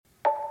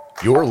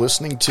You're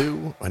listening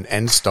to an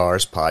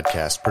N-Stars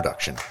podcast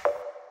production.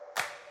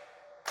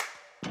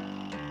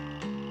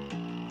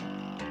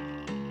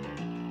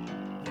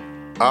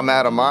 I'm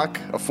Adam Mock,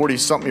 a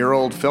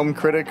 40-something-year-old film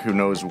critic who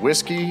knows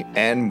whiskey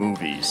and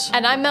movies.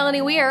 And I'm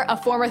Melanie Weir, a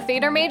former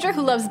theater major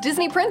who loves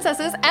Disney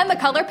princesses and the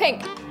color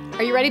pink.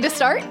 Are you ready to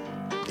start?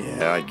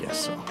 Yeah, I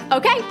guess so.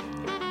 Okay.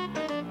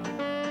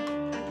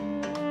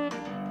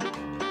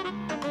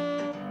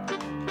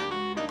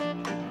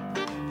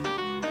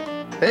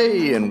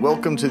 Hey, and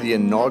welcome to the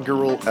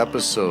inaugural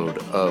episode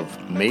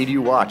of Made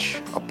You Watch,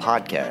 a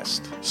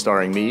podcast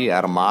starring me,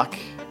 Adam Mock,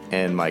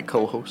 and my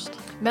co-host,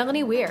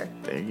 Melanie Weir.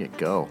 There you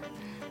go.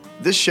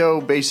 This show,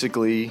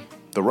 basically,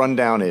 the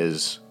rundown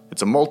is,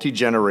 it's a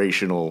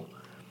multi-generational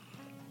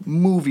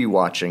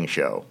movie-watching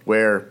show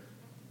where,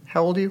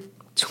 how old are you?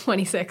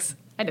 26.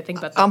 I had to think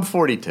about that. I'm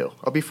 42.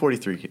 I'll be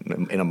 43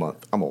 in a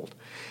month. I'm old.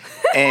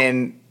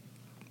 And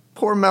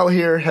poor Mel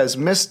here has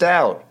missed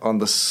out on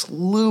the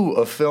slew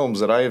of films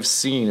that I have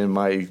seen in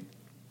my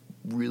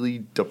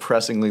really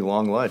depressingly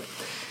long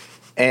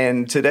life.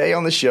 And today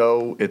on the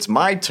show, it's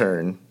my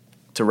turn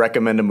to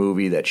recommend a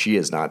movie that she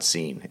has not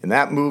seen. And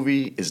that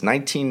movie is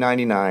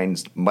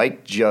 1999's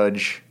Mike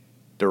Judge,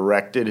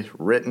 directed,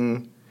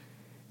 written,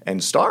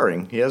 and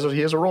starring, he has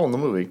a role in the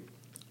movie,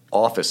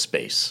 Office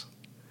Space.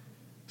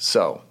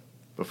 So,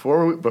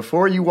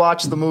 before you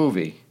watch the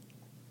movie,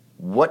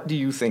 what do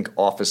you think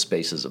Office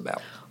Space is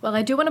about? Well,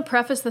 I do want to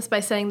preface this by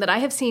saying that I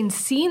have seen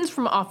scenes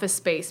from Office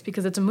Space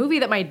because it's a movie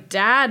that my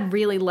dad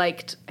really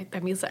liked. I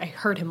mean, I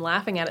heard him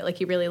laughing at it like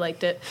he really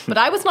liked it, but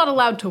I was not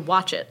allowed to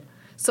watch it.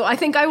 So I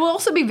think I will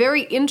also be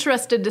very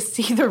interested to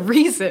see the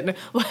reason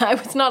why I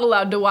was not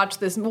allowed to watch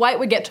this, why it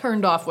would get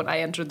turned off when I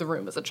entered the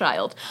room as a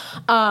child.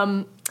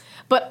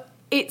 But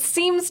it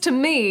seems to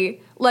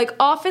me like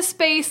Office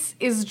Space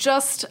is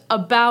just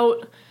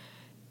about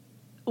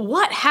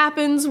what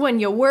happens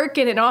when you work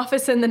in an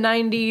office in the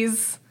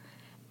 90s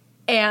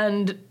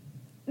and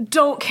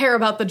don't care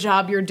about the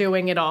job you're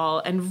doing at all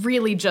and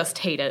really just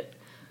hate it.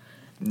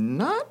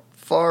 Not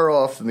far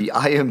off the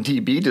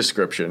IMDb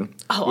description,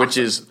 which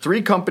is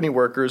 3 company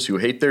workers who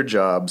hate their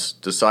jobs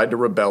decide to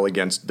rebel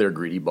against their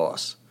greedy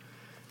boss.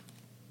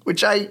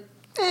 Which I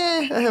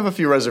have a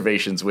few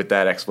reservations with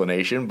that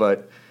explanation,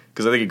 but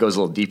because I think it goes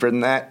a little deeper than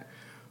that.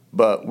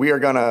 But we are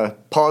going to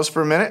pause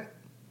for a minute,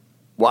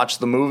 watch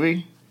the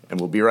movie, and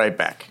we'll be right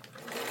back.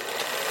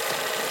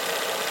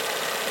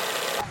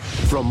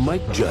 From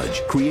Mike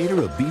Judge,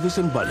 creator of Beavis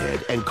and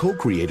Butthead and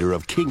co-creator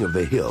of King of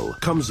the Hill,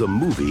 comes a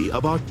movie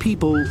about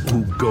people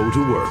who go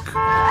to work.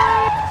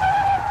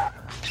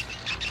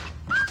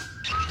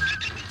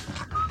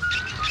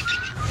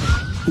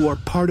 Who are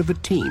part of a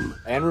team.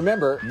 And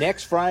remember,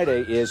 next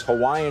Friday is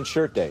Hawaiian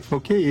Shirt Day.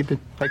 Okay, but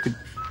I could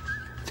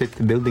set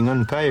the building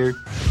on fire.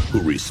 Who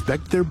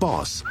respect their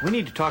boss. We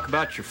need to talk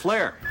about your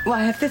flair. Well,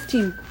 I have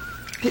 15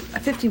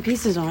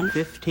 pieces on.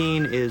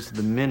 15 is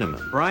the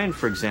minimum. Brian,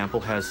 for example,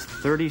 has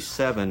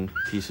 37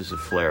 pieces of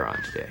flair on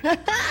today.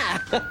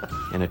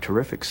 And a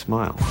terrific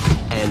smile.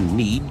 And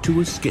need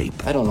to escape.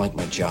 I don't like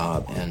my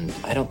job, and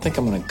I don't think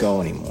I'm gonna go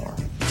anymore.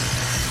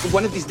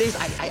 One of these days,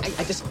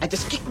 I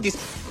just kick this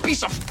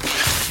piece of...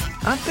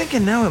 I'm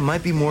thinking now it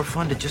might be more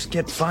fun to just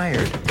get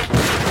fired.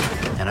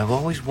 And I've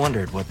always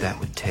wondered what that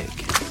would take.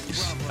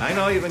 I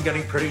know you've been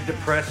getting pretty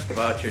depressed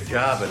about your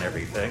job and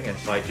everything, and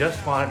so I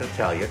just wanted to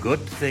tell you,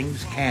 good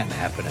things can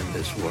happen in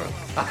this world.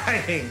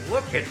 I mean,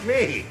 look at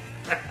me.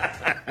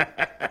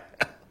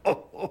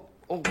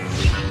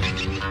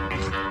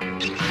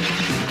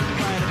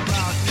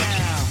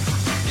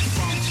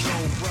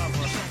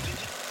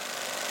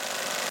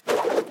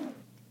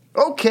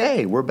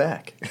 Okay, we're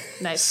back.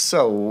 Nice.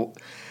 So,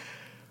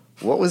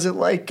 what was it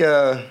like,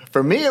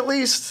 for me at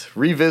least,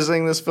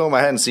 revisiting this film? I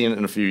hadn't seen it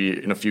in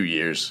a few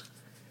years.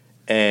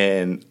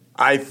 And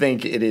I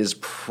think it is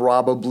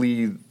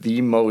probably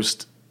the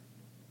most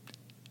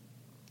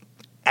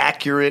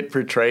accurate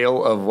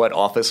portrayal of what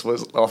office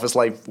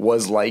life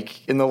was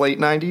like in the late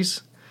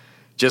 90s.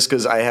 Just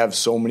because I have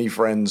so many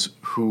friends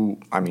who,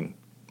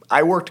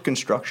 I worked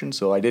construction,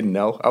 so I didn't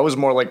know. I was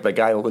more like the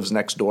guy who lives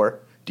next door,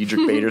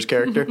 Diedrich Bader's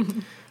character.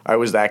 I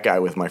was that guy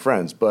with my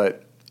friends.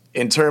 But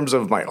in terms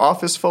of my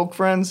office folk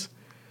friends,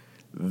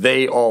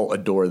 they all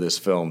adore this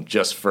film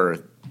just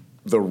for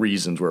the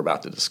reasons we're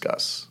about to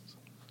discuss.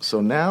 So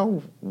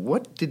now,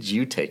 what did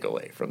you take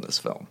away from this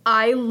film?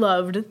 I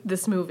loved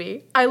this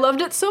movie. I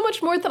loved it so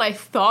much more than I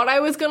thought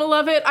I was going to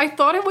love it. I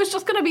thought it was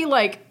just going to be,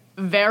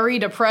 very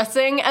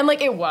depressing. And,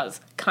 it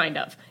was, kind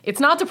of. It's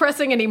not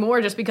depressing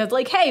anymore just because,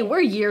 hey,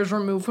 we're years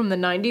removed from the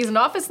 90s, and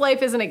office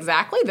life isn't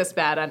exactly this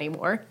bad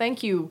anymore.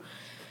 Thank you,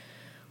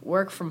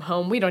 work from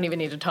home. We don't even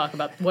need to talk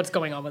about what's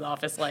going on with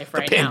office life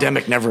right now. The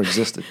pandemic never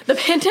existed. The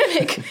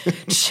pandemic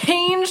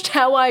changed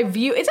how I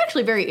view... It's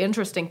actually very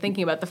interesting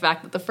thinking about the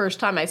fact that the first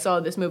time I saw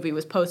this movie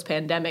was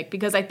post-pandemic,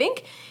 because I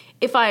think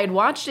if I had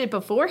watched it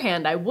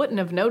beforehand, I wouldn't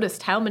have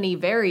noticed how many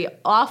very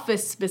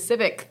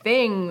office-specific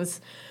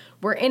things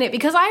were in it,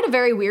 because I had a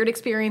very weird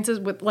experiences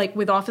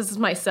with offices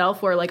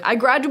myself, where I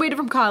graduated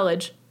from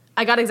college,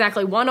 I got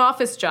exactly one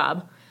office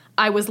job,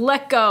 I was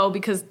let go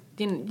because,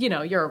 you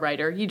know, you're a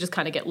writer. You just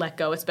kind of get let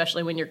go,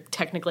 especially when you're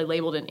technically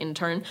labeled an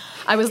intern.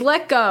 I was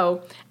let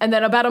go, and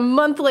then about a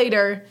month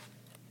later,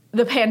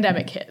 the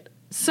pandemic hit.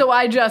 So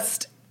I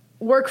just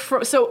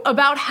so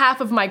about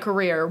half of my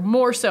career,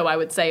 more so I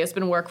would say, has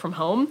been work from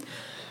home.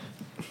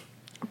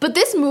 But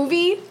this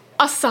movie,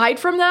 aside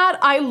from that,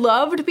 I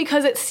loved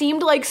because it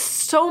seemed like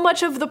so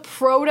much of the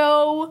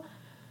proto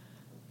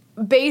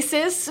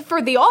basis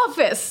for The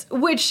Office,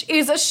 which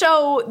is a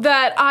show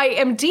that I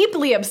am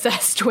deeply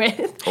obsessed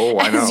with,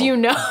 as you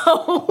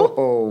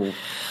know.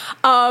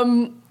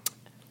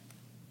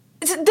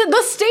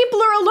 The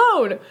stapler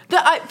alone.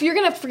 You're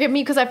going to forgive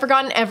me because I've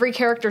forgotten every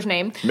character's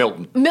name.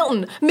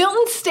 Milton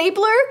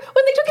stapler.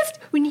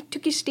 When he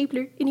took his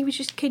stapler and he was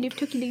just kind of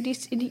talking like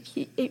this and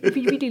he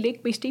really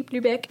liked my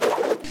stapler back.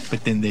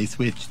 But then they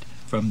switched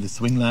from the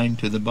swing line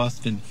to the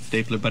Boston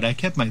stapler, but I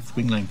kept my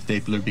swing line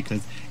stapler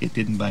because it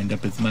didn't bind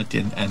up as much,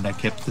 and I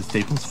kept the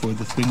staples for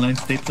the swing line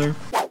stapler.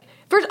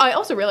 First, I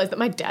also realized that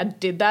my dad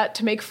did that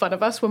to make fun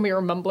of us when we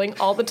were mumbling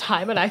all the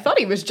time, and I thought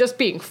he was just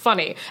being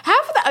funny.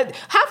 Half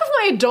of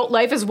my adult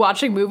life is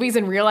watching movies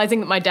and realizing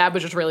that my dad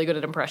was just really good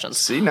at impressions.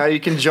 See, now you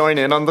can join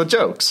in on the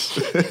jokes.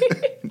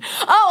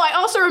 I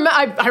also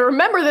I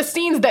remember the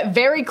scenes that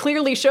very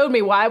clearly showed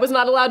me why I was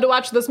not allowed to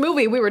watch this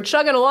movie. We were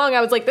chugging along.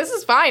 I was like, this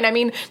is fine. I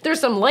mean, there's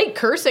some light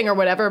cursing or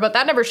whatever, but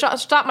that never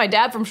stopped my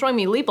dad from showing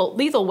me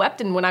Lethal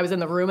Weapon when I was in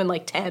the room in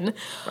like 10.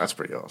 That's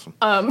pretty awesome.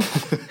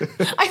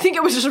 I think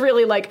it was just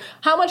really like,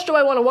 how much do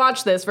I want to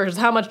watch this versus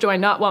how much do I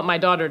not want my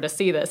daughter to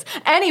see this?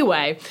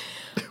 Anyway.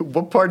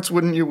 What parts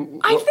wouldn't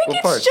you... I think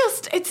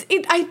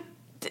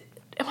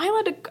am I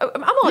allowed to...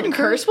 I'm allowed to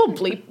curse. We'll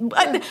bleep.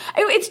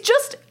 It's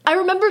just... I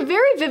remember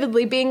very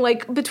vividly being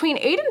like between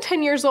 8 and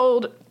 10 years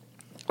old,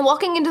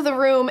 walking into the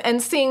room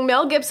and seeing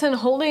Mel Gibson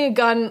holding a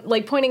gun,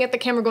 like pointing at the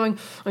camera going,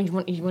 oh, you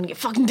want to get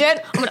fucking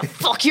dead? I'm going to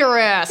fuck your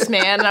ass,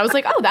 man. And I was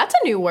like, oh, that's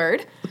a new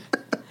word.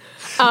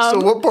 So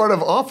what part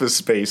of Office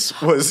Space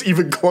was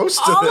even close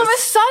to all this? All of a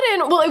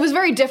sudden, well, it was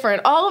very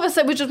different. All of a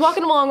sudden, we're just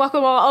walking along,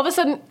 all of a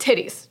sudden,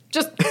 titties.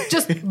 Just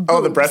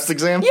Oh, the breast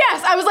exam?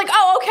 Yes, I was like,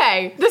 oh,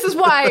 okay. This is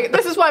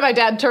why my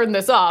dad turned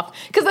this off.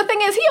 Because the thing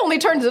is, he only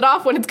turns it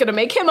off when it's going to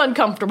make him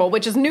uncomfortable,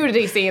 which is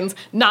nudity scenes,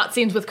 not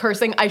scenes with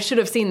cursing. I should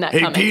have seen that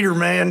coming. Hey, Peter,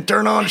 man,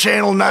 turn on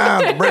Channel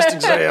 9. The breast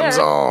exam's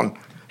on.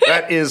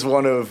 That is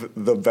one of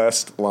the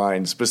best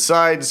lines,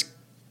 besides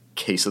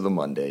Case of the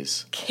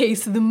Mondays.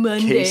 Case of the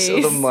Mondays. Case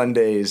of the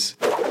Mondays.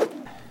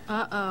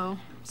 Uh-oh.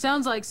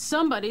 Sounds like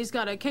somebody's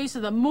got a case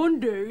of the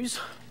Mondays.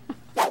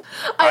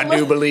 I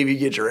do believe you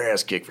get your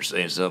ass kicked for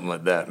saying something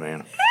like that,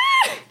 man.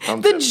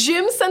 The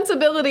Jim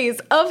sensibilities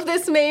of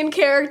this main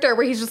character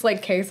where he's just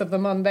like, Case of the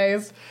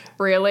Mondays.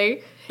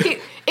 Really?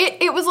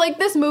 It was like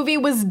this movie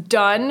was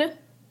done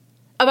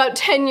about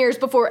 10 years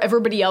before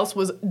everybody else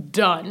was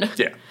done.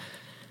 Yeah.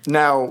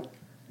 Now,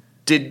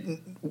 do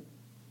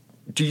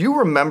you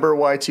remember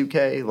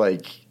Y2K?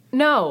 Like...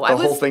 No, I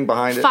was whole thing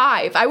behind it.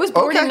 5. I was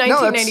born in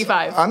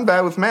 1995. I'm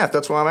bad with math.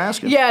 That's why I'm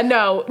asking. Yeah,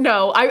 no.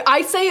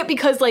 I say it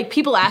because like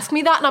people ask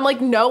me that, and I'm like,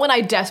 no, and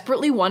I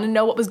desperately want to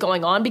know what was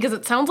going on because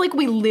it sounds like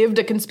we lived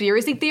a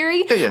conspiracy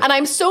theory, and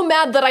I'm so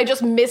mad that I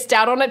just missed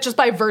out on it just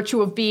by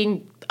virtue of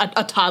being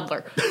a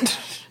toddler.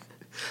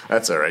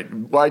 That's all right.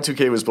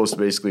 Y2K was supposed to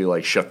basically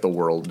like shut the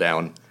world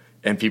down.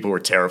 And people were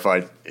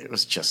terrified. It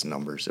was just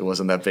numbers. It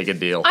wasn't that big a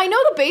deal. I know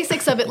the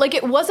basics of it. Like,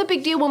 it was a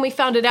big deal when we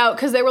found it out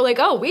because they were like,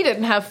 oh, we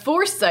didn't have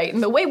foresight.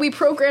 And the way we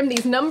program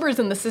these numbers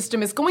in the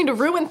system is going to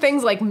ruin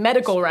things like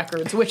medical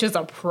records, which is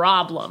a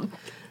problem.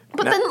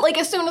 But then, like,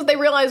 as soon as they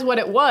realized what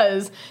it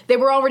was, they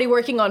were already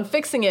working on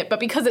fixing it. But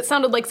because it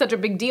sounded like such a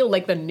big deal,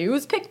 like, the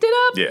news picked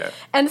it up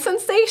and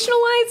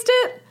sensationalized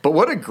it. But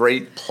what a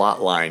great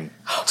plot line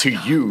to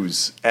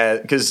use.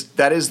 Because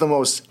that is the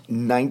most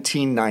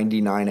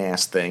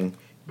 1999-ass thing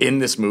in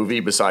this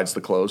movie, besides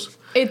the clothes.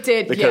 It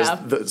did, because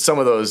some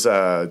of those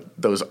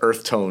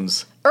earth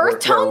tones were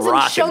and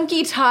rocking.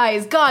 Chunky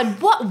ties.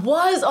 God, what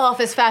was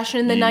office fashion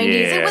in the 90s?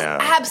 It was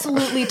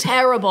absolutely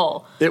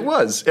terrible. It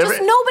was.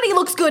 Just nobody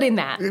looks good in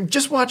that.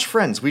 Just watch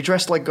Friends. We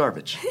dressed like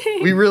garbage.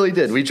 We really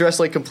did. We dressed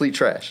like complete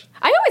trash.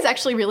 I always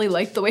actually really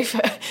liked the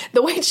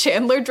way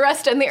Chandler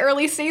dressed in the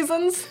early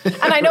seasons.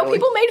 And I know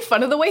people made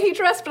fun of the way he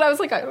dressed, but I was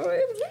like,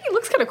 he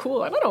looks kind of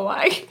cool. I don't know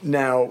why.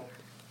 Now,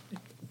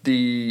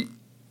 the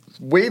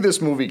way this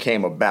movie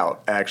came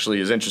about actually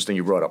is interesting.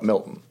 You brought up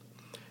Milton.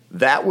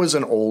 That was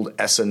an old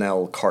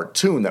SNL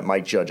cartoon that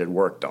Mike Judge had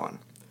worked on,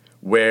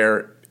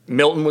 where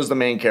Milton was the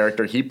main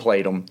character. He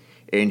played him,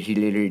 and he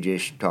literally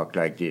just talked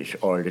like this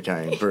all the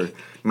time for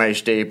my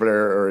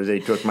stapler, or they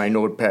took my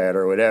notepad,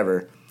 or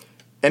whatever.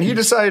 And he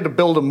decided to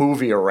build a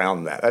movie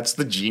around that. That's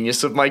the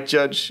genius of Mike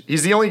Judge.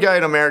 He's the only guy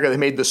in America that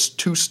made the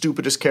two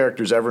stupidest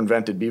characters ever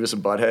invented, Beavis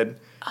and Butthead,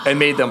 and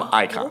made them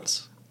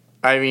icons.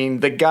 I mean,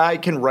 the guy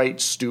can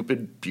write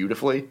stupid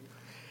beautifully,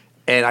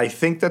 and I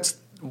think that's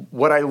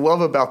what I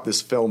love about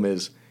this film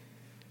is,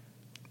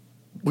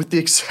 with the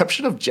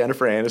exception of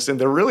Jennifer Aniston,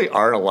 there really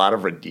aren't a lot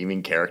of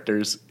redeeming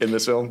characters in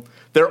this film.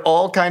 They're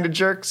all kind of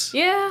jerks.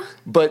 Yeah.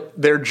 But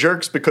they're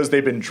jerks because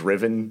they've been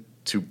driven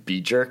to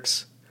be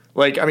jerks.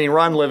 Like, I mean,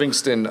 Ron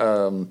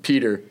Livingston,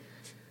 Peter,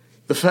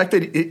 the fact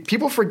that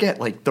people forget,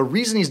 like, the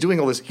reason he's doing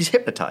all this, he's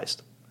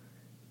hypnotized.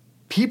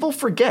 People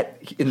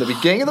forget, in the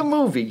beginning of the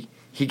movie,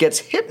 he gets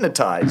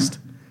hypnotized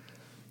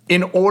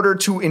in order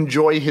to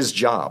enjoy his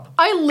job.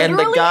 And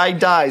the guy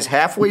dies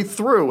halfway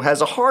through,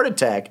 has a heart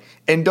attack,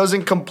 and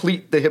doesn't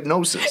complete the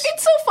hypnosis.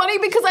 It's so funny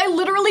because I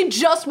literally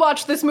just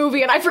watched this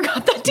movie and I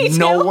forgot that detail.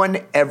 No one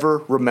ever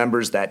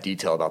remembers that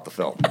detail about the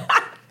film.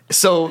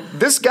 So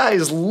this guy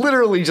is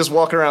literally just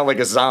walking around like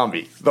a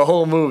zombie the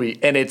whole movie,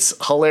 and it's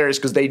hilarious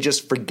because they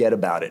just forget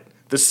about it.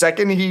 The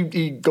second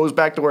he goes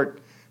back to work,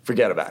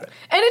 forget about it.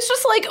 And it's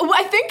just like,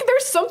 I think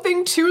there's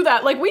something to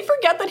that. Like, we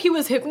forget that he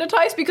was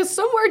hypnotized because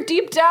somewhere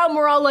deep down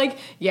we're all like,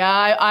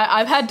 yeah,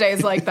 I've had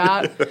days like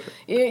that.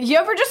 You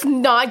ever just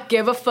not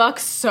give a fuck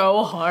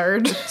so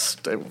hard? It's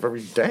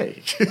every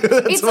day.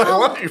 It's my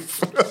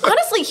life.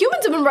 Honestly,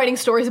 humans have been writing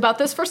stories about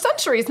this for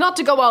centuries. Not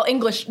to go all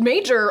English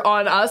major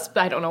on us.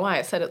 I don't know why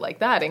I said it like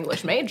that,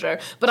 English major.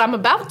 But I'm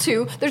about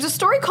to. There's a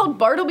story called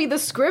Bartleby the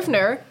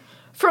Scrivener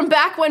from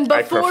back when before...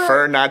 I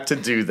prefer not to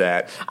do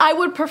that. I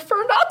would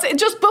prefer not to.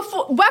 Just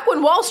before... Back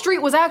when Wall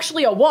Street was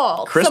actually a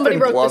wall. Somebody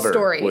wrote Glover this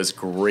story. Was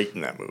great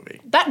in that movie.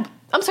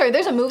 I'm sorry,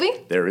 there's a movie?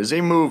 There is a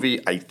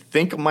movie. I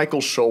think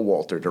Michael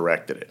Showalter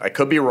directed it. I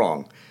could be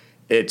wrong.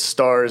 It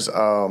stars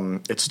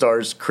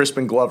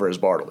Crispin Glover as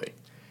Bartleby.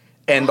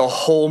 And the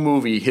whole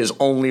movie, his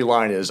only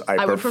line is,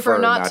 I would prefer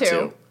not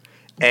to.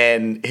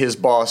 And his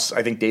boss,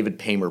 I think David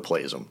Paymer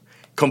plays him,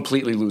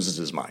 completely loses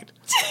his mind.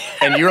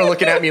 And you're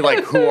looking at me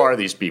like, who are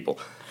these people?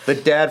 The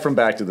dad from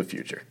Back to the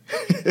Future.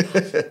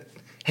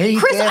 Hey,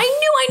 Chris,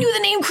 I knew the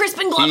name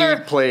Crispin Glover.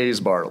 He plays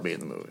Bartleby in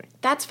the movie.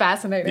 That's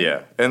fascinating.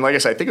 Yeah. And like I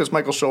said, I think it was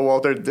Michael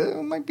Showalter.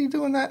 They might be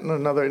doing that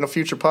in a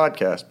future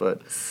podcast,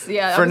 but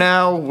for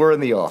now, we're in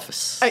the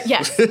office.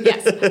 Yes.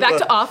 Back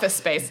to Office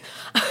Space.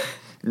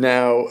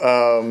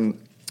 Now,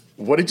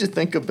 what did you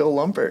think of Bill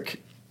Lumbergh?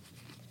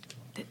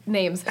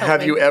 Names.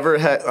 Have you ever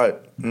had...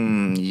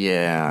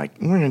 yeah,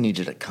 we're going to need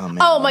you to come in.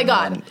 Oh, my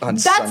God. On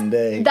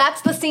Sunday.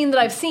 That's the scene that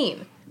I've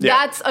seen. Yeah.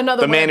 That's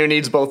another one. The man who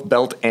needs both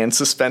belt and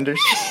suspenders.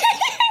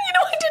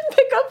 I didn't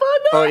pick up on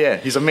that. Oh, yeah.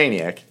 He's a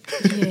maniac.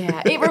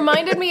 Yeah. It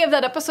reminded me of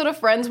that episode of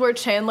Friends where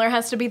Chandler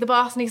has to be the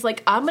boss, and he's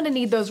like, I'm going to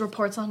need those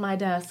reports on my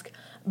desk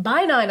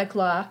by 9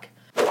 o'clock.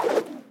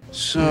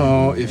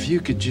 So, if you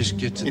could just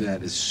get to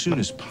that as soon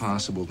as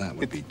possible, that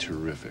would be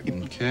terrific,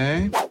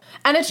 okay?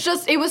 And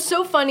it was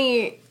so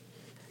funny...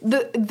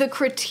 The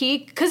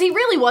critique, because he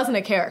really wasn't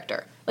a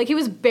character. Like, he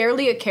was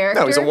barely a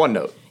character. No, he was a one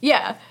note.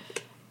 Yeah.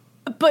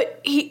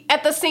 But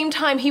at the same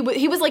time, he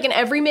was like an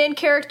everyman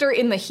character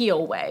in the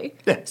heel way.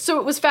 Yeah. So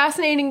it was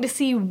fascinating to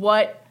see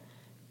what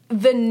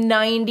the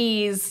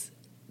 90s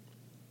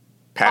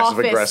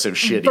passive-aggressive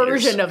shit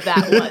version of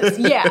that was.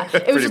 Yeah.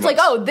 It was just much. like,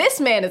 oh, this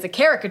man is a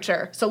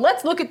caricature. So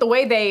let's look at the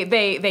way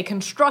they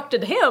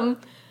constructed him.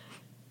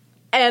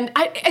 And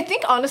I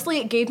think, honestly,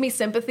 it gave me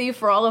sympathy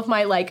for all of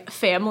my, like,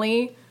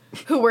 family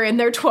who were in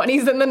their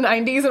 20s in the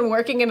 90s and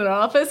working in an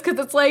office, because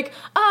it's like,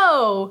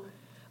 oh,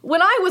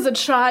 when I was a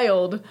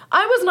child,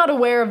 I was not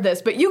aware of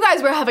this, but you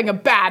guys were having a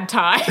bad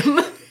time.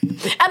 And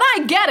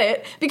I get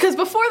it, because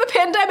before the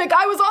pandemic,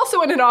 I was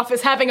also in an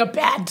office having a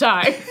bad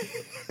time.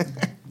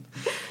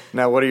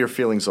 Now, what are your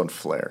feelings on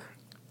Flair?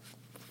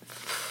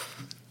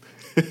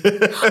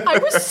 I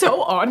was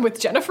so on with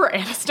Jennifer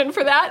Aniston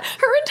for that.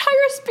 Her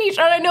entire speech,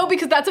 and I know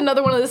because that's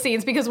another one of the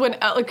scenes, because when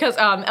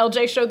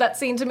LJ showed that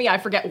scene to me, I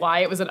forget why,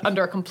 it was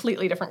under a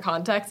completely different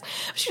context.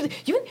 She was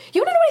like, you want to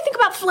know what I think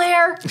about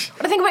Flair?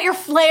 What I think about your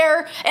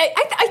Flair?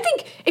 I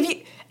think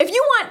if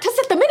you want to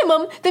set the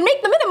minimum, then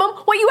make the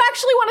minimum what you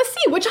actually want to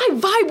see, which I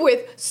vibe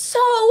with so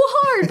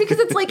hard, because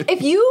it's like,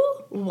 if you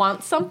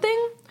want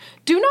something,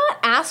 do not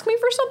ask me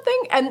for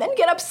something and then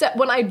get upset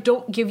when I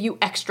don't give you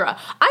extra.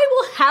 I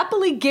will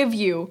happily give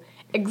you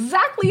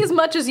exactly as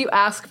much as you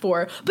ask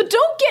for, but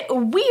don't get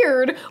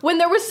weird when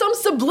there was some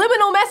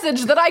subliminal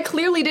message that I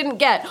clearly didn't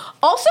get.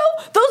 Also,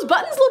 those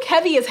buttons look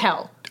heavy as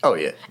hell. Oh,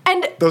 yeah.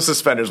 And those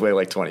suspenders weigh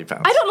like 20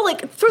 pounds. I don't know,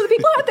 like, for the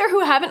people out there who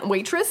haven't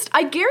waitressed,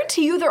 I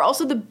guarantee you they're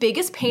also the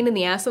biggest pain in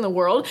the ass in the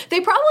world. They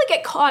probably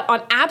get caught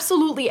on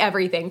absolutely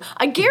everything.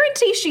 I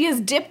guarantee she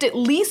has dipped at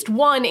least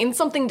one in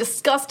something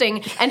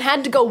disgusting and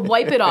had to go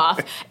wipe it off.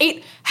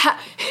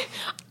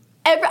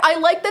 I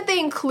like that they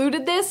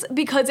included this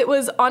because it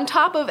was on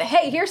top of,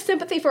 hey, here's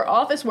sympathy for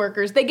office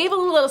workers. They gave a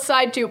little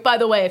side to, by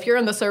the way, if you're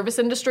in the service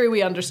industry,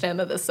 we understand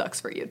that this sucks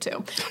for you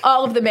too.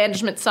 All of the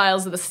management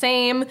styles are the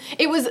same.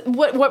 It was,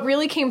 what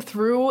really came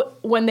through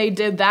when they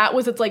did that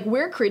was, it's like,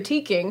 we're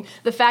critiquing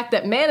the fact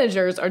that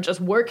managers are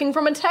just working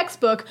from a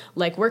textbook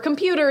like we're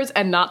computers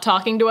and not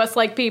talking to us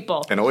like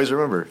people. And always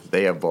remember,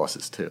 they have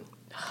bosses too.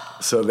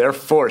 So they're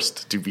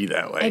forced to be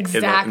that way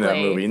in that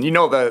movie. And you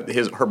know that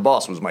her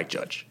boss was Mike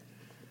Judge.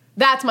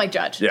 That's Mike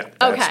Judge. Yeah.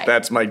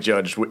 That's Mike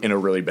Judge in a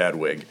really bad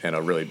wig and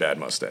a really bad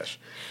mustache.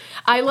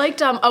 I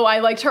liked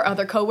her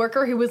other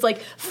coworker who was like,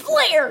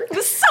 Flair! He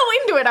was so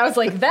into it. I was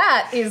like,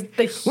 that is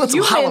the What's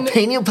human...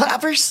 jalapeno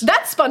poppers?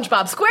 That's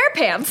SpongeBob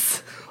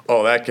SquarePants.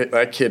 Oh,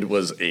 that kid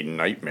was a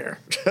nightmare.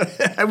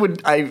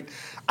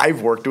 I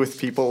I've worked with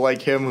people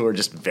like him who are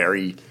just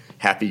very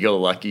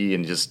happy-go-lucky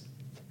and just,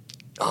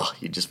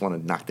 you just want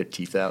to knock their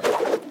teeth out.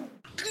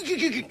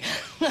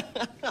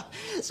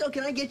 So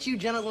can I get you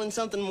gentlemen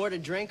something more to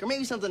drink? Or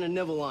maybe something to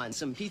nibble on?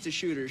 Some pizza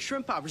shooters,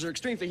 shrimp poppers, or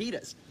extreme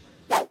fajitas?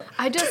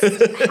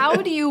 How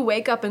do you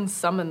wake up and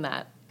summon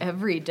that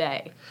every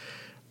day?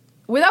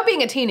 Without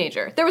being a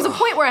teenager. There was a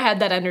point where I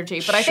had that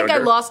energy, but I think I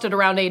lost it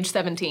around age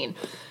 17.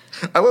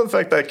 I love the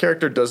fact that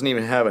character doesn't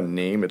even have a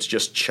name. It's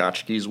just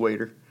Tchotchke's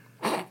waiter.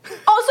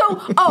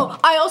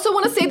 I also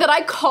want to say that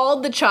I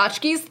called the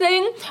Tchotchkes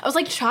thing. I was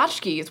like,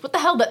 Tchotchkes? What the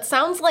hell? That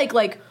sounds like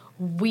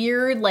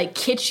weird,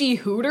 kitschy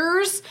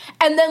Hooters.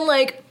 And then,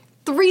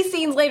 3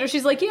 scenes later,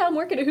 she's like, yeah, I'm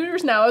working at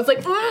Hooters now. I was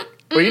like,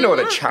 Well, you know what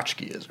a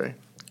tchotchke is, right?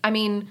 I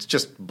mean... It's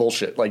just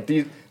bullshit.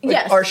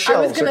 Yes, our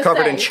shelves are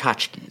covered in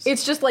tchotchkes.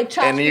 It's just like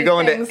tchotchke And you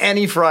go things. into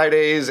any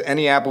Fridays,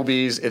 any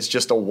Applebee's, it's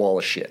just a wall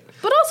of shit.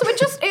 But also,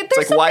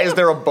 It's why is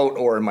there a boat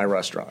oar in my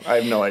restaurant? I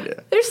have no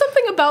idea. There's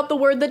something about the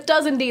word that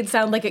does indeed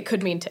sound like it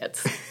could mean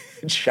tits.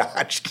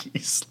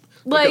 Tchotchkes.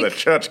 Look at the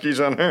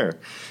tchotchkes on her.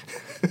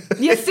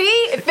 You see?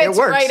 It fits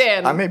right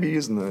in. I may be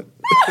using that.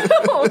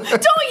 No, don't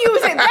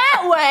use it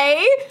that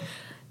way.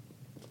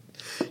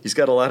 He's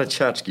got a lot of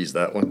tchotchkes,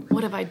 that one.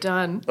 What have I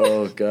done?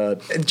 Oh,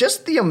 God. And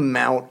just the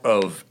amount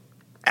of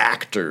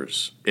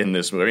actors in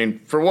this movie. I mean,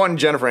 for one,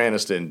 Jennifer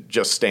Aniston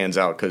just stands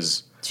out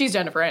because... She's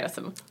Jennifer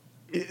Aniston.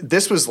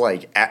 This was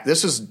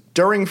this is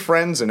during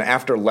Friends and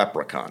after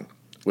Leprechaun,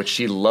 which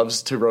she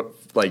loves to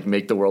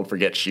make the world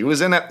forget. She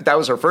was in that. That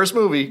was her first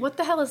movie. What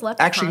the hell is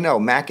Leprechaun? Actually, no.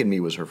 Mac and Me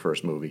was her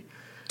first movie.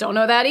 Don't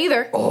know that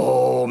either.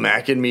 Oh,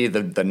 Mac and Me,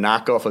 the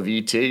knockoff of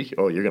E.T.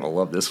 Oh, you're going to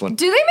love this one.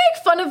 Do they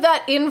make fun of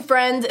that in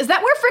Friends? Is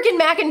that where freaking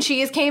mac and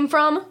cheese came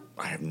from?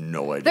 I have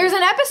no idea. There's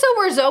an episode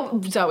where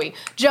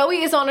Joey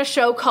is on a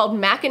show called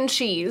Mac and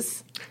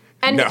Cheese,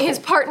 and his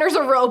partner's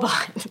a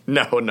robot.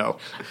 No.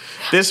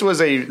 This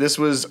was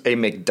a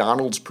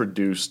McDonald's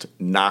produced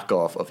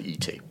knockoff of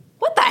E.T.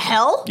 What the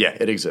hell? Yeah,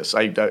 it exists.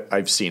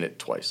 I've seen it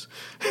twice.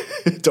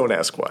 Don't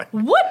ask why.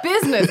 What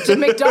business did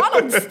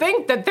McDonald's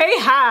think that they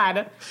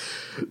had?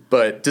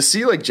 But to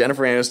see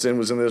Jennifer Aniston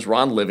was in this,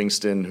 Ron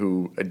Livingston,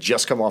 who had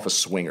just come off of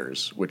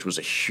Swingers, which was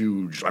a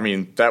huge,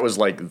 that was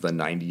the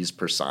 90s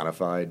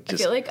personified. I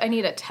feel like I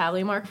need a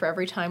tally mark for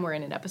every time we're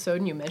in an episode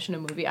and you mention a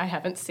movie I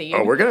haven't seen.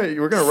 Oh, we're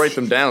gonna write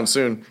them down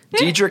soon.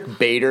 Diedrich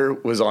Bader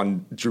was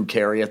on Drew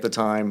Carey at the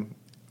time,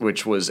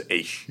 which was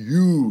a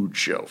huge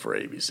show for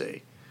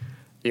ABC.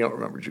 You don't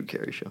remember Drew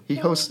Carey's show? He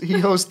hosts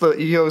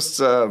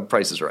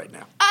Price is Right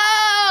now.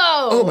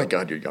 Oh my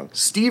God, you're young.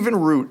 Stephen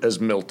Root as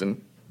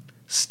Milton.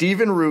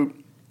 Stephen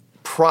Root,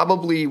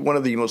 probably one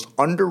of the most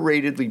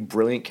underratedly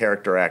brilliant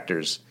character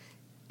actors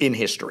in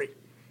history.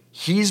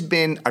 He's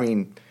been,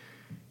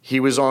 he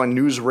was on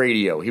News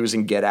Radio. He was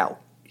in Get Out.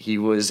 He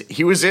was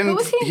that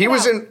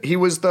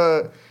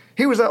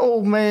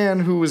old man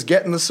who was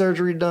getting the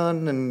surgery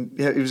done, and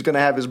he was going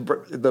to have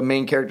the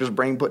main character's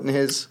brain put in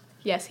his.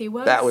 Yes, he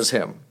was. That was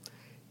him.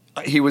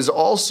 He was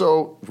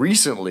also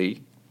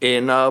recently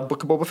in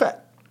Book of Boba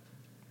Fett.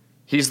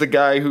 He's the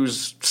guy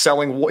who's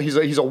selling.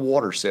 He's a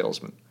water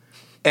salesman,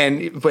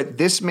 but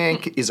this man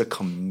is a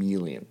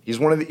chameleon. He's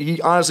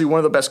honestly one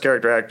of the best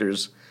character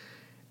actors.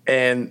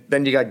 And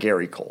then you got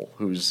Gary Cole,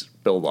 who's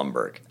Bill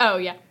Lumbergh. Oh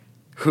yeah.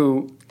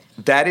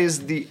 There's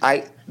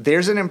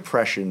an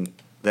impression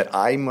that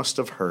I must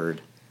have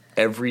heard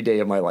every day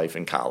of my life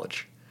in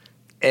college.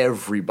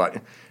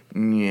 Everybody.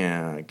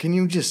 Yeah, can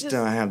you just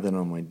have that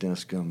on my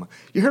desk?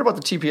 You heard about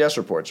the TPS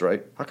reports,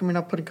 right? How come you're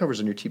not putting covers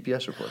on your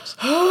TPS reports?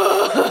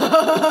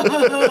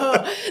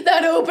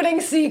 That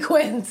opening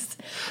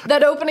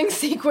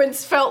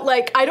sequence felt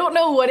like, I don't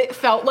know what it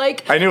felt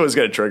like. I knew it was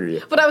going to trigger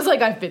you. But I was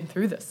like, I've been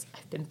through this.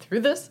 I've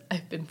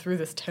been through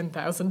this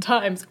 10,000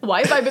 times.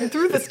 Why have I been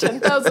through this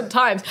 10,000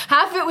 times?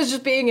 Half of it was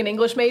just being an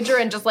English major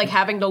and just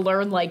having to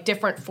learn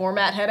different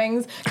format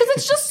headings. Because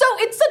it's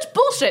such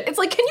bullshit. It's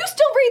can you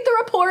still read the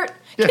report?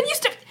 Yeah. Can you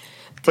still...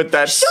 But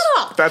Shut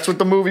up! That's what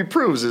the movie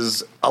proves,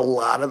 is a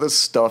lot of the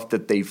stuff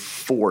that they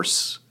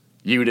force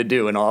you to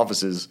do in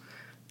offices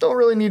don't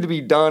really need to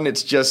be done.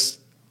 It's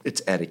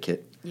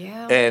etiquette.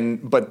 Yeah.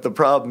 But the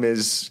problem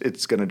is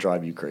it's going to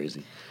drive you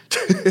crazy.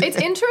 It's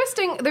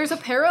interesting. There's a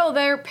parallel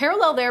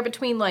there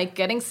between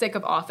getting sick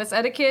of office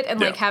etiquette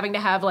and having to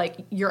have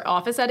your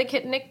office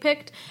etiquette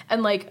nitpicked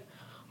and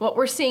what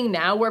we're seeing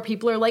now where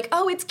people are like,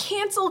 oh, it's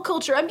cancel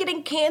culture. I'm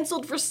getting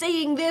canceled for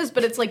saying this.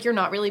 But it's you're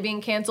not really being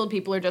canceled.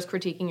 People are just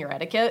critiquing your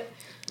etiquette.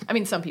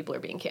 Some people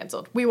are being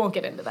canceled. We won't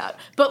get into that.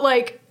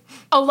 But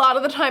a lot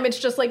of the time it's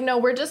just no,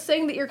 we're just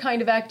saying that you're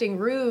kind of acting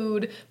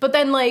rude. But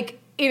then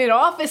in an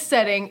office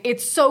setting,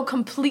 it's so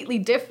completely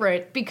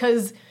different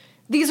because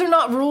these are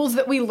not rules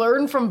that we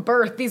learn from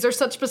birth. These are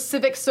such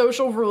specific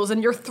social rules.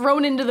 And you're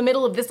thrown into the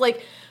middle of this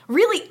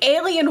really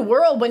alien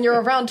world when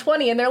you're around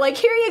 20 and they're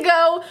here you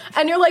go.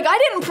 And you're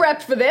I didn't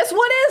prep for this.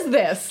 What is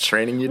this?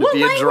 Training you to be a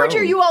drone. What language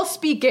are you all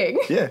speaking?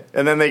 Yeah.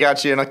 And then they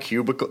got you in a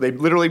cubicle. They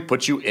literally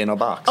put you in a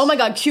box. Oh my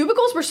God.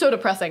 Cubicles were so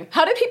depressing.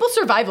 How did people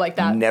survive like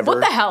that? Never. What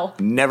the hell?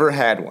 Never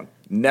had one.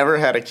 Never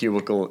had a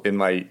cubicle in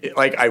my,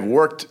 I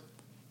worked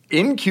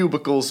in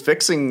cubicles,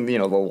 fixing, the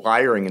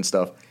wiring and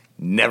stuff.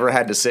 Never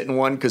had to sit in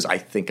one because I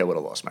think I would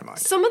have lost my mind.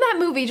 Some of that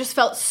movie just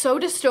felt so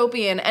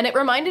dystopian, and it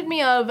reminded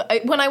me of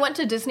when I went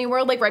to Disney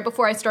World, like right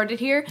before I started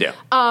here. Yeah.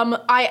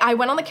 I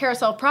went on the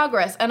Carousel of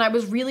Progress, and I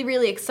was really,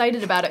 really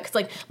excited about it because,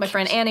 like, my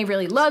friend Annie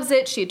really loves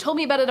it. She had told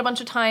me about it a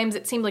bunch of times.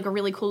 It seemed like a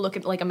really cool look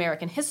at, like,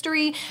 American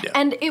history,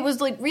 and it was,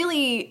 like,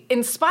 really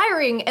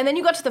inspiring. And then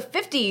you got to the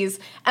 50s,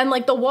 and,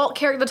 like, the Walt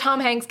character, the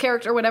Tom Hanks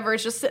character, whatever,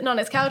 is just sitting on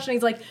his couch, and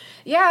he's like,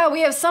 yeah, we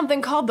have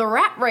something called the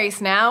rat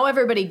race now.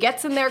 Everybody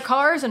gets in their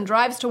cars and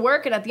drives to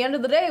work, and at the end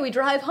of the day, we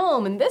drive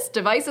home, and this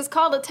device is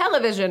called a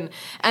television.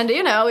 And,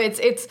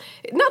 it's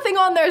nothing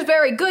on there is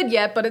very good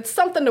yet, but it's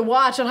something to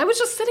watch. And I was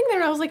just sitting there,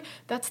 and I was like,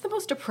 that's the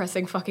most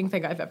depressing fucking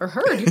thing I've ever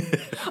heard.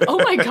 Oh,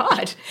 my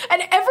God.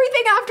 And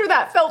everything after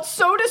that felt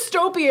so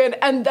dystopian,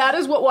 and that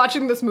is what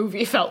watching this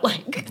movie felt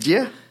like.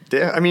 Yeah.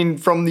 I mean,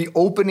 from the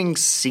opening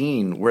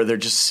scene where they're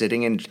just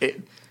sitting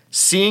and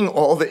seeing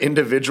all the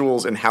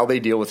individuals and how they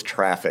deal with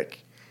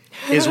traffic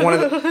is one of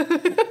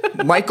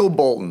the... Michael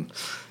Bolton,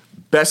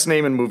 best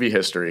name in movie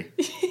history.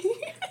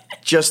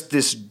 Just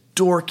this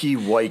dorky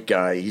white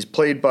guy. He's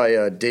played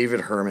by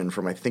David Herman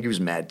from, I think he was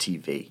Mad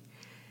TV.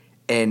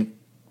 And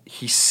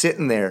he's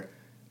sitting there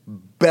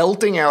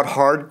belting out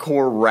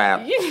hardcore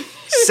rap,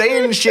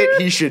 saying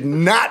shit he should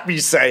not be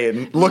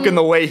saying, looking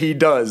the way he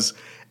does.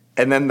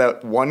 And then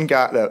that one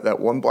guy, that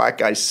one black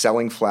guy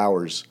selling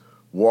flowers,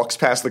 walks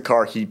past the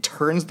car, he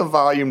turns the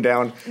volume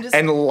down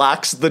and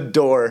locks the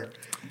door.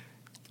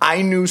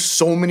 I knew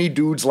so many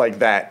dudes like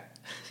that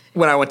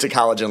when I went to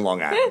college in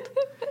Long Island.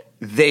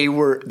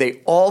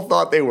 They all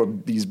thought they were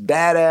these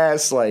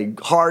badass, like,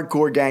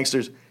 hardcore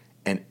gangsters,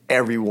 and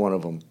every one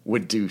of them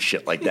would do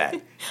shit like that.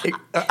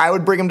 I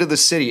would bring them to the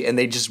city, and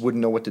they just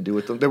wouldn't know what to do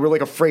with them. They were,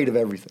 like, afraid of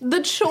everything.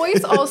 The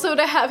choice also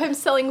to have him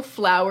selling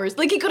flowers.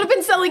 Like, he could have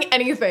been selling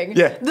anything.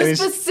 Yeah. The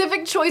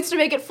specific choice to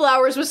make it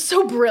flowers was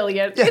so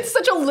brilliant. Yeah. It's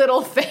such a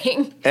little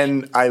thing.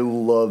 And I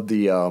love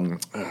the,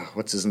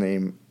 what's his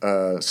name?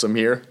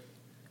 Samir.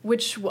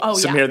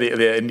 Samir,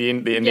 the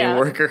Indian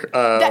worker.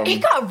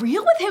 It got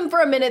real with him for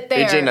a minute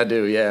there. AJ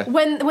Nadu, yeah.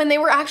 When they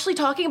were actually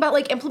talking about,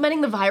 like, implementing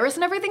the virus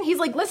and everything, he's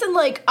like, listen,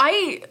 like,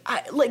 I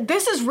like,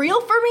 this is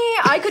real for me.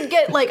 I could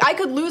get, like, I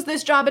could lose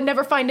this job and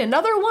never find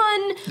another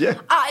one. Yeah.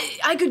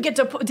 I could get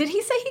did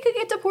he say he could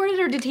get deported,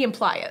 or did he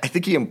imply it? I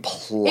think he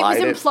implied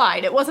it. It was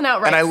implied. It wasn't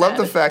outright And I love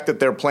said. the fact that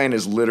their plan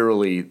is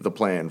literally the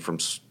plan from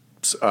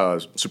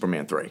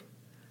Superman 3.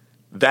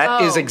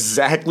 That is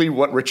exactly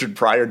what Richard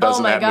Pryor does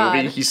in that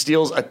movie. He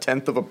steals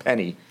 1/10 of a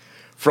penny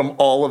from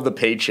all of the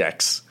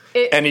paychecks,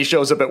 and he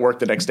shows up at work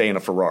the next day in a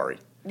Ferrari.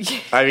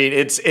 I mean,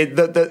 it's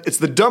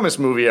the dumbest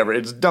movie ever.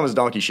 It's dumb as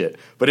donkey shit,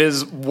 but it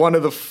is one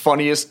of the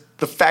funniest.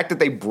 The fact that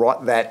they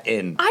brought that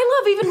in. I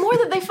love even more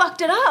that they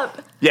fucked it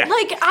up. Yeah,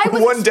 like I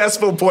was one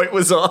decimal point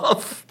was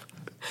off.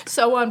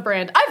 So on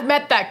brand. I've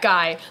met that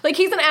guy. Like,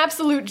 he's an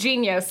absolute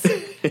genius,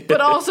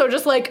 but also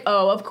just like,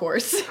 oh, of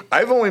course.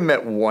 I've only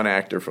met one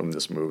actor from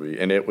this movie,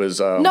 and it was...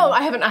 no,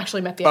 I haven't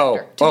actually met the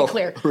actor, to be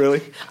clear.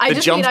 Really?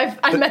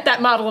 I've met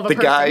that model of a person.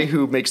 The guy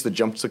who makes the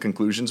jumps to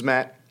conclusions,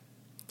 Matt,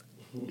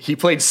 he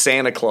played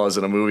Santa Claus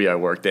in a movie I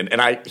worked in,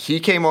 and he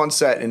came on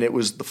set, and it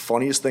was the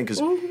funniest thing,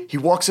 because he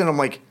walks in, I'm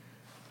like,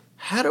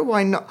 how do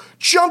I know?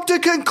 Jump to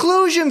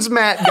conclusions,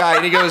 Matt guy.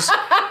 And he goes,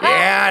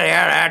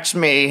 yeah, that's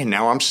me.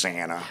 Now I'm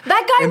Santa.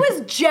 That guy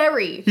was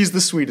Jerry. He's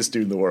the sweetest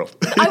dude in the world.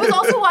 I was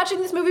also watching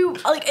this movie,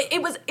 like,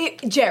 it was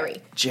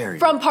Jerry.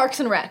 From Parks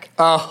and Rec.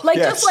 Oh, like,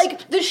 yes. just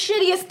like the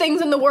shittiest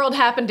things in the world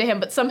happened to him,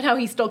 but somehow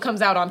he still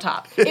comes out on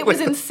top. It was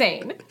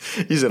insane.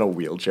 He's in a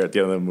wheelchair at the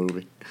end of the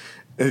movie.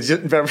 And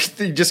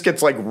he just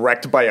gets, like,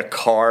 wrecked by a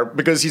car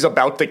because he's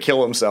about to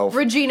kill himself.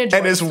 Regina George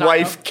And his style.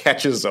 wife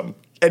catches him.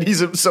 And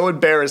he's so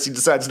embarrassed he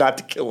decides not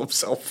to kill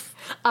himself.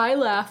 I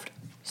laughed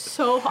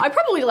I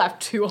probably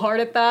laughed too hard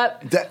at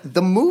that.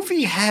 The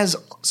movie has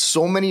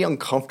so many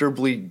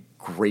uncomfortably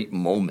great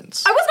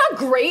moments. I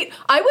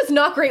was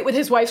not great with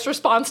his wife's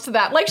response to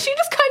that. Like, she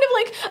just kind of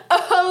like,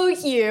 oh,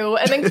 you,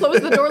 and then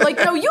closed the door like,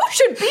 no, you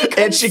should be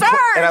concerned.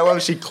 And I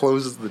love she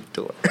closes the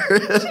door. She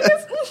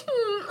goes,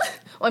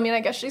 Well, I mean,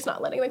 I guess she's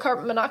not letting the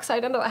carbon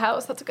monoxide into the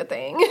house. That's a good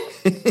thing.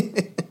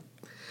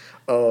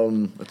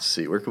 Let's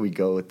see. Where can we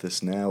go with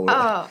this now?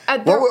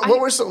 What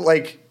were some,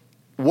 like,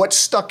 what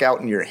stuck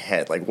out in your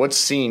head? Like, what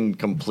scene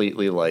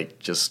completely, like,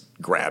 just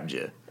grabbed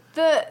you?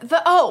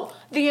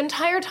 The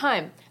entire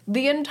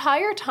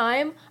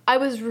time I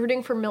was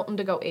rooting for Milton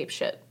to go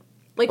apeshit.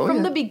 Like,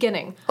 from the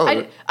beginning.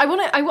 I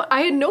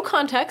had no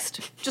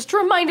context. Just to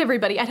remind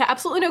everybody, I had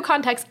absolutely no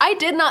context. I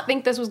did not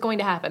think this was going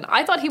to happen.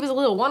 I thought he was a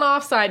little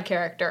one-off side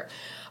character.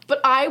 But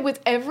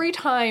every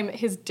time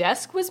his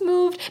desk was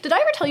moved, did I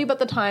ever tell you about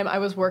the time I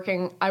was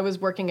working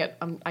at,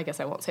 I guess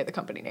I won't say the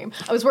company name.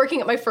 I was working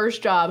at my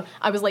first job.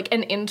 I was like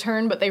an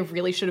intern, but they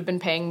really should have been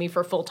paying me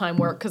for full-time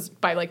work because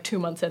by like 2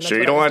 months in, that's sure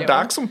you what don't want to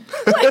dox them?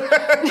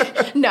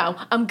 No,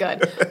 I'm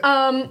good.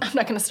 I'm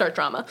not going to start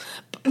drama.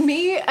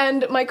 Me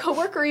and my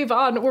coworker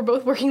Yvonne were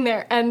both working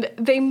there, and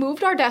they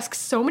moved our desks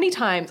so many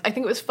times. I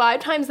think it was 5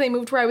 times they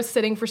moved where I was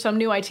sitting for some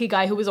new IT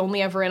guy who was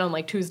only ever in on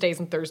like Tuesdays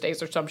and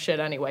Thursdays or some shit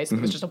anyway, so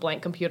it was just a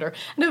blank computer.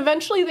 And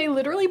eventually they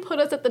literally put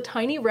us at the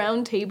tiny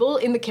round table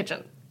in the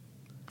kitchen.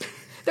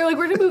 They're like,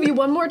 we're going to move you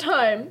one more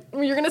time.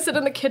 You're going to sit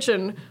in the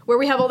kitchen where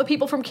we have all the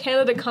people from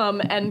Canada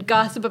come and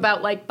gossip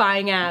about, like,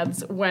 buying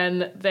ads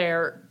when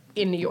they're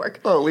in New York.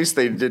 Well, at least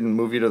they didn't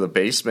move you to the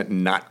basement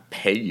and not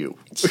pay you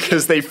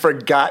because they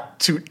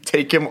forgot to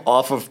take him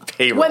off of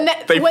payroll.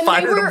 They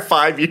fired him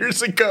 5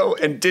 years ago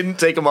and didn't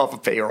take him off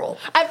of payroll.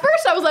 At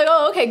first, I was like,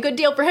 "Oh, okay, good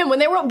deal for him."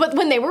 But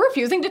when they were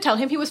refusing to tell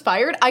him he was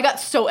fired, I got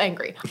so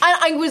angry.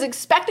 I was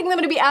expecting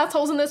them to be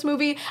assholes in this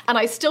movie, and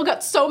I still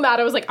got so mad.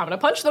 I was like, "I'm gonna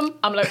punch them.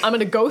 I'm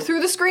gonna go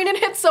through the screen and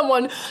hit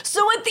someone."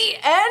 So at the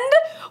end,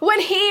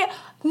 when he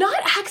not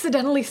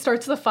accidentally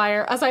starts the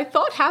fire, as I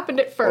thought happened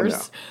at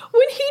first,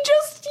 when he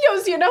just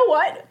goes, "You know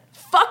what?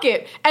 Fuck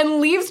it," and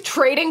leaves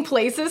Trading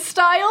Places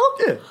style,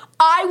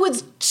 I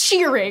was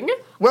cheering.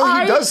 Well,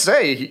 he does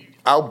say,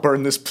 "I'll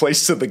burn this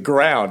place to the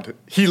ground."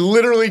 He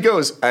literally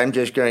goes, I'm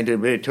going to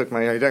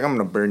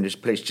burn this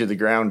place to the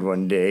ground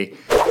one day.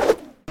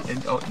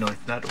 And no,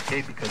 it's not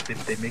okay, because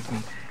if they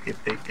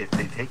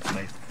take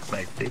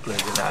my stapler,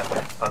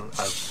 then I'll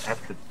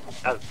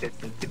set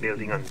the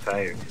building on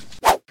fire.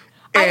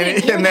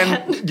 And then,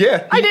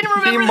 I didn't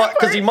remember that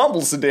because he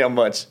mumbles so damn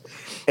much.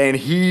 And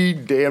he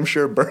damn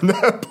sure burned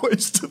that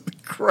place to the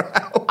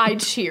ground. I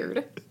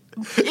cheered.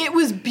 It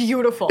was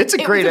beautiful. It's a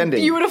great ending.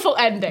 Beautiful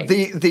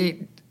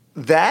ending.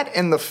 That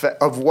and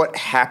of what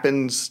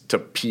happens to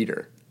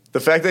Peter. The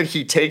fact that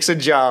he takes a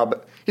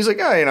job. He's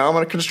like, I'm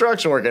a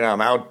construction worker now.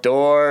 I'm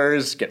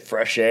outdoors, get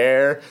fresh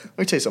air. Let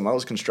me tell you something. I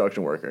was a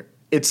construction worker.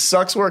 It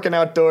sucks working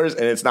outdoors,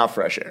 and it's not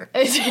fresh air.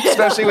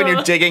 Especially when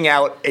you're digging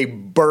out a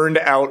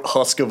burned-out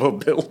husk of a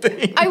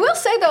building. I will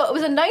say, though, it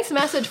was a nice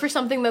message for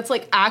something that's,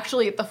 like,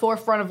 actually at the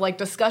forefront of, like,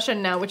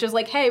 discussion now, which is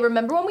like, hey,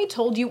 remember when we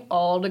told you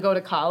all to go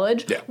to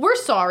college? Yeah. We're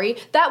sorry.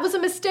 That was a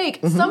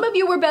mistake. Mm-hmm. Some of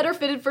you were better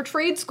fitted for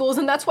trade schools,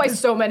 and that's why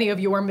so many of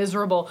you are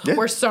miserable. Yeah.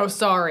 We're so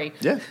sorry.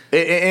 Yeah.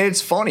 And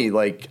it's funny.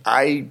 Like,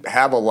 I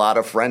have a lot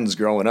of friends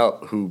growing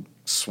up who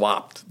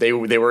swapped. They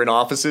were in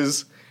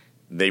offices.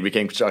 They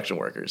became construction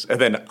workers. And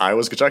then I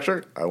was a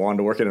constructor. I wanted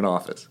to work in an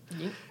office.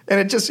 Mm-hmm. And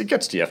it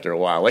gets to you after a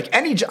while. Like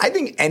I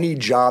think any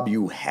job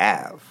you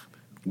have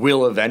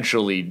will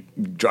eventually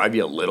drive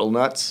you a little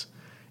nuts.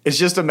 It's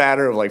just a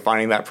matter of like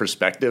finding that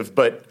perspective.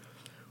 But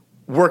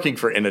working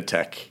for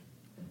Initech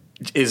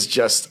is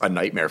just a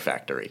nightmare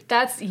factory.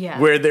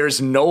 Where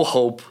there's no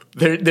hope.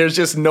 There's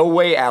just no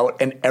way out,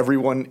 and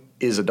everyone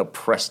is a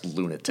depressed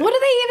lunatic. What do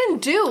they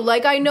even do?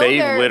 Like, I know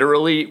they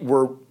literally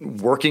were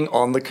working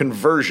on the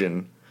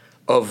conversion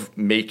of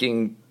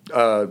making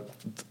the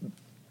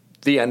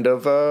end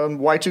of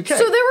Y2K. So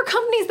there were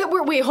companies that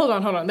were... Wait, hold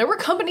on. There were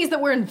companies that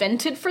were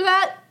invented for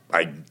that?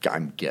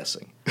 I'm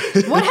guessing.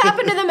 What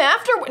happened to them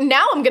after?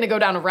 Now I'm going to go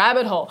down a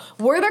rabbit hole.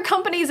 Were there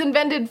companies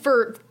invented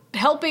for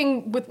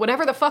helping with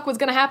whatever the fuck was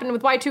going to happen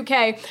with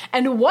Y2K?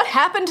 And what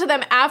happened to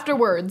them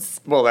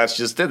afterwards? Well, that's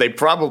just it. They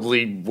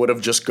probably would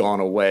have just gone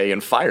away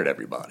and fired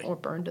everybody. Or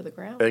burned to the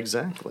ground.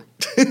 Exactly.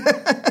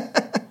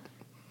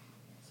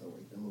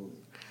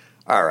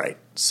 All right,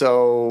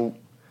 so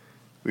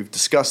we've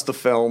discussed the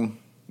film.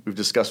 We've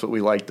discussed what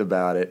we liked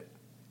about it.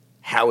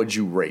 How would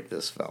you rate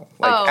this film?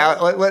 We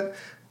want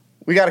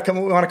to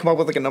come up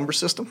with like a number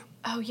system.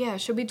 Oh yeah,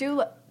 should we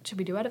do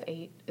out of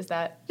 8? Is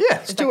that? Yeah,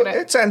 let's do it.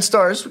 It's N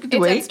stars. We can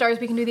do 8. It's N stars.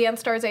 We can do the N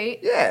stars 8.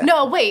 Yeah.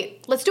 No,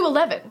 wait. Let's do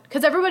 11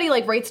 because everybody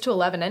like rates to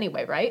 11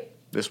 anyway, right?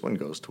 This one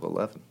goes to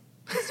 11.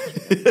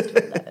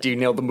 Do you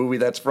know the movie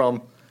that's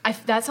from?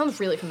 That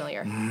sounds really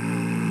familiar.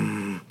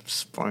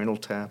 Spinal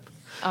Tap.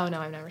 Oh,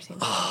 no, I've never seen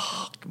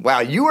that.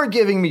 Wow, you are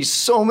giving me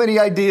so many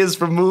ideas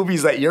for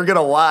movies that you're going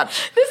to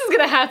watch. This is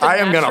going to happen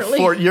I'm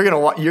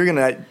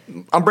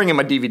bringing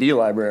my DVD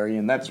library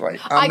in, that's right.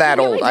 I'm that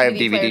old. I have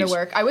DVDs. To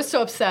work. I was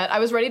so upset. I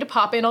was ready to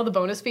pop in all the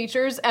bonus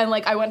features, and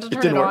like I went to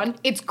turn it on.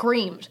 It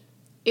screamed.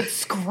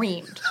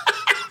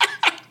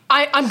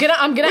 I'm gonna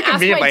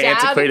ask my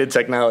dad antiquated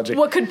technology.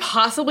 What could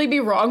possibly be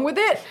wrong with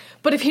it,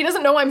 but if he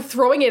doesn't know, I'm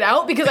throwing it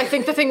out because I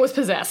think the thing was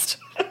possessed.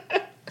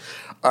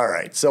 All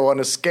right, so on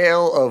a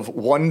scale of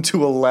 1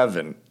 to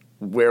 11,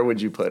 where would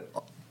you put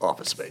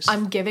Office Space?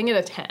 I'm giving it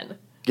a 10.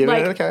 Giving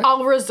it okay.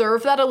 I'll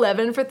reserve that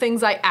 11 for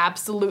things I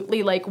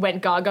absolutely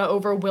went gaga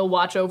over, will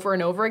watch over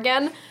and over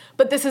again.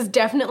 But this is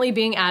definitely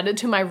being added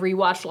to my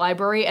rewatch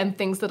library and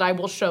things that I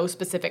will show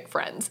specific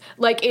friends.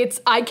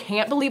 I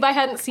can't believe I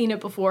hadn't seen it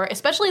before,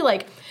 especially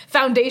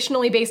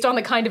foundationally based on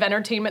the kind of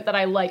entertainment that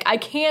I like. I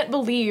can't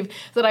believe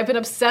that I've been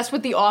obsessed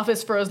with The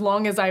Office for as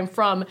long as I'm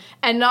from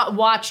and not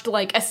watched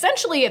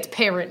essentially its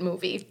parent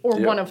movie or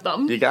one of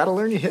them. You got to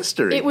learn your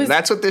history.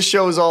 That's what this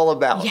show is all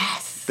about.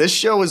 Yes. This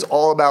show is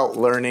all about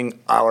learning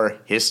our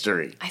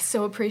history. I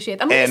so appreciate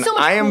that. And so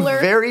much I am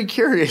very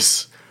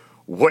curious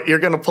what you're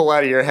going to pull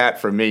out of your hat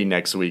for me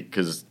next week,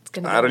 because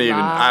I don't even,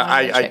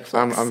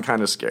 I'm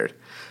kind of scared.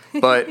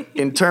 But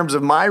in terms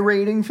of my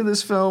rating for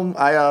this film,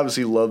 I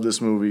obviously love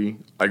this movie.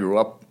 I grew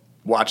up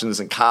watching this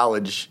in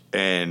college,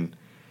 and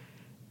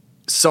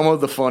some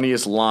of the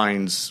funniest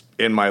lines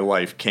in my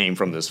life came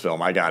from this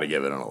film. I got to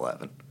give it an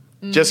 11.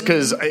 Mm-hmm. Just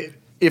because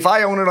if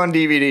I own it on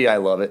DVD, I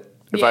love it.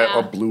 If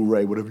a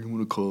Blu-ray, whatever you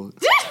want to call it.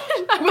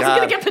 I wasn't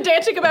going to get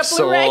pedantic about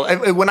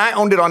Blu-ray. So when I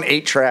owned it on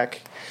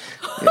 8-track,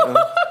 you know.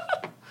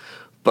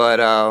 But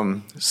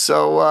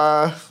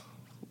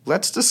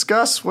let's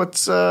discuss what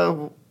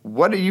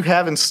do you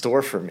have in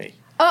store for me?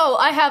 Oh,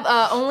 I have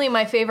only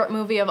my favorite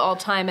movie of all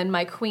time and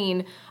my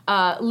queen,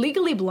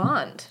 Legally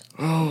Blonde.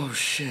 Oh,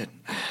 shit.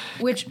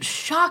 Which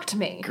shocked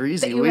me.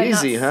 Greasy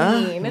Weezy,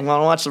 huh? You want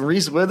to watch some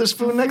Reese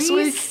Witherspoon next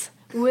week?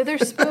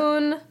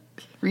 Witherspoon.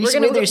 Reese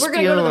We're Witherspoon. We're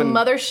going to go to the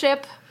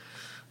mothership.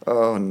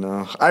 Oh,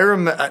 no. I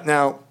remember.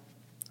 Now,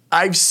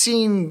 I've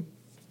seen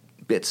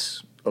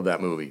bits of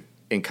that movie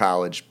in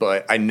college,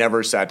 but I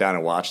never sat down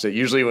and watched it.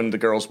 Usually when the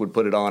girls would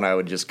put it on, I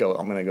would just go,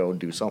 I'm going to go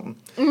do something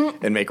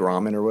and make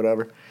ramen or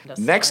whatever.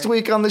 Next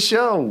week on the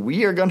show,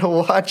 we are going to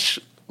watch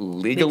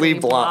Legally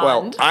Blonde.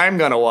 Well, I'm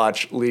going to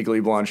watch Legally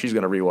Blonde. She's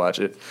going to rewatch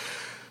it.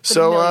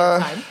 So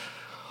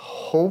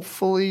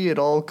hopefully it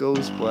all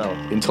goes well.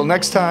 Until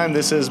next time,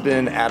 this has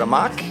been Adam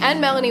Mock and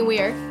Melanie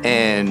Weir,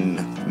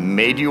 and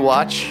Made You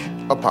Watch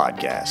a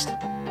Podcast.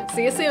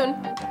 See you soon.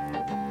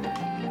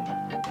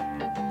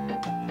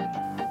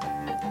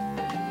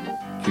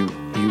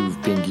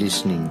 You've been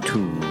listening to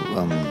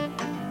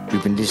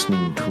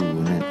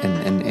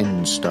an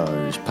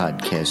N-Stars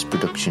podcast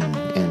production,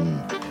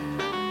 and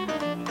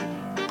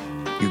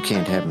you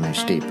can't have my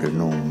stapler.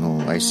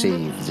 No, I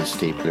saved the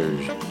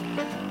staplers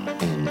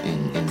and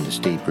the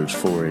staplers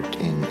for it,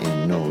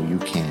 and no, you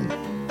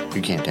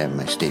can't have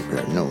my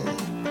stapler. No.